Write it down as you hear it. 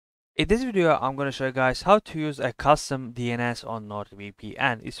In this video, I'm going to show you guys how to use a custom DNS on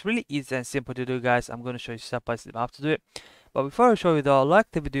NordVPN. It's really easy and simple to do, guys. I'm going to show you step by step how to do it. But before I show you though, like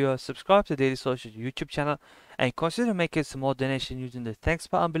the video, subscribe to Daily Social YouTube channel, and consider making a small donation using the thanks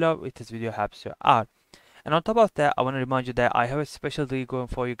button below if this video helps you out. And on top of that, I want to remind you that I have a special deal going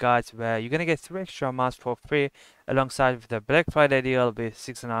for you guys where you're going to get 3 extra months for free alongside with the Black Friday deal with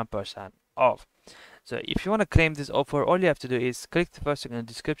 69% off. So if you want to claim this offer, all you have to do is click the first link in the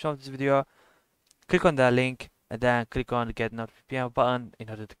description of this video, click on that link, and then click on the get NordVPN button in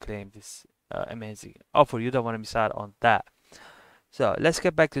order to claim this amazing offer. You don't want to miss out on that. So let's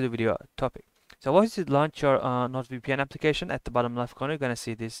get back to the video topic. So once you launch your NordVPN application, at the bottom left corner, you're going to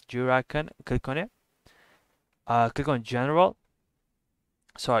see this gear icon. Click on it. Click on general.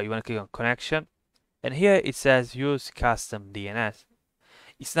 Sorry, you want to click on connection. And here it says use custom DNS.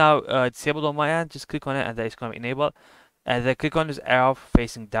 It's now disabled on my end. Just click on it and then it's going to enable. And then click on this arrow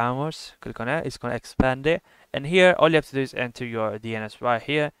facing downwards. Click on it. It's going to expand it. And here all you have to do is enter your DNS right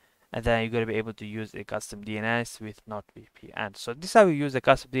here. And then you're going to be able to use a custom DNS with NordVPN. So this is how you use a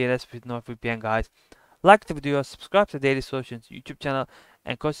custom DNS with NordVPN, guys. Like the video, subscribe to Daily Solutions YouTube channel,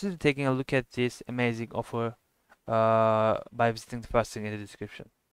 and consider taking a look at this amazing offer by visiting the first link in the description.